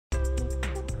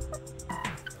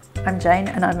I'm Jane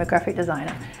and I'm a graphic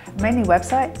designer. Mainly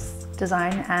websites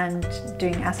design and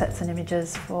doing assets and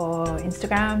images for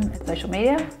Instagram and social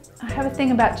media. I have a thing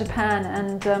about Japan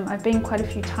and I've been quite a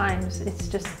few times. It's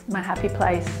just my happy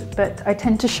place, but I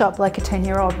tend to shop like a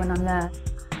 10-year-old when I'm there.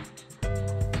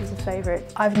 He's a favourite.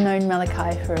 I've known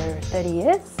Malachi for 30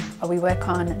 years. We work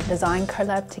on a design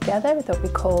collab together that we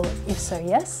call If So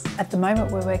Yes. At the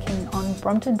moment we're working on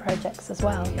Brompton projects as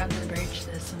well. Under the bridge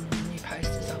there's some new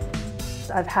posters up.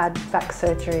 I've had back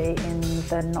surgery in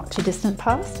the not too distant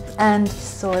past and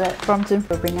saw that Brompton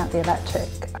will bring out the electric.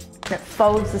 It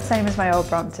folds the same as my old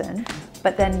Brompton,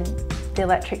 but then the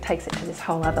electric takes it to this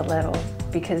whole other level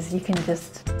because you can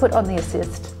just put on the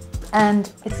assist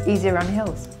and it's easier on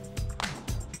hills.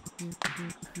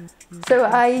 So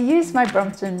I use my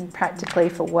Brompton practically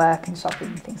for work and shopping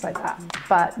and things like that,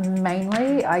 but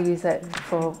mainly I use it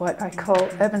for what I call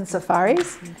urban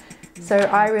safaris. So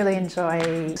I really enjoy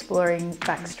exploring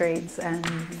back streets and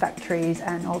factories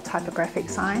and all typographic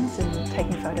signs and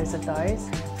taking photos of those.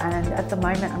 And at the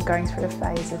moment I'm going through a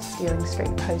phase of stealing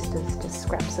street posters, just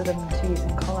scraps of them to use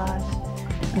in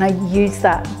collage. And I use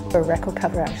that for a record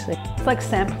cover actually. It's like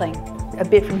sampling, a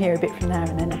bit from here, a bit from there,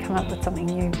 and then I come up with something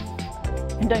new.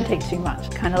 And don't take too much,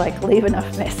 kind of like leave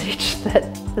enough message that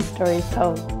the story is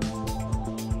told.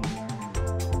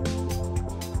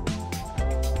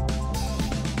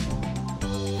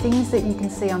 Things that you can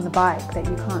see on the bike that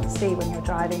you can't see when you're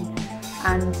driving,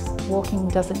 and walking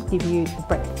doesn't give you the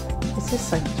breadth. It's just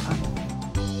so much fun.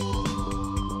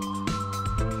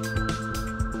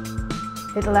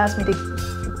 It allows me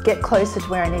to get closer to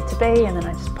where I need to be, and then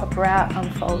I just pop her out,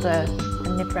 unfold her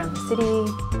and nip around the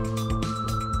city.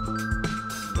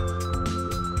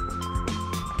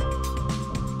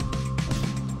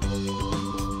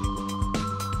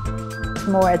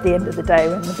 More at the end of the day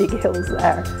when the big hill's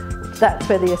there. That's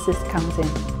where the assist comes in.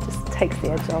 Just takes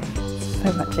the edge off. It's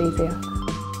so much easier.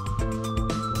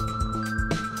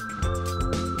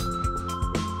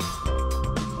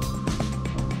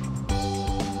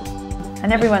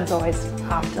 And everyone's always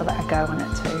after that go on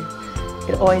it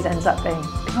too. It always ends up being,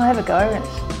 can I have a go? And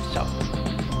it's shop.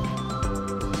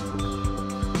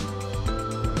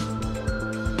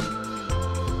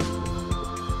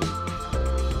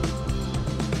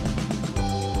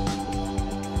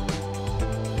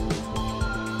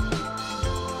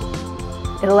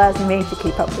 It allows me to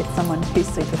keep up with someone who's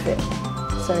super fit,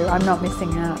 so I'm not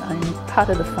missing out, I'm part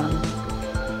of the fun.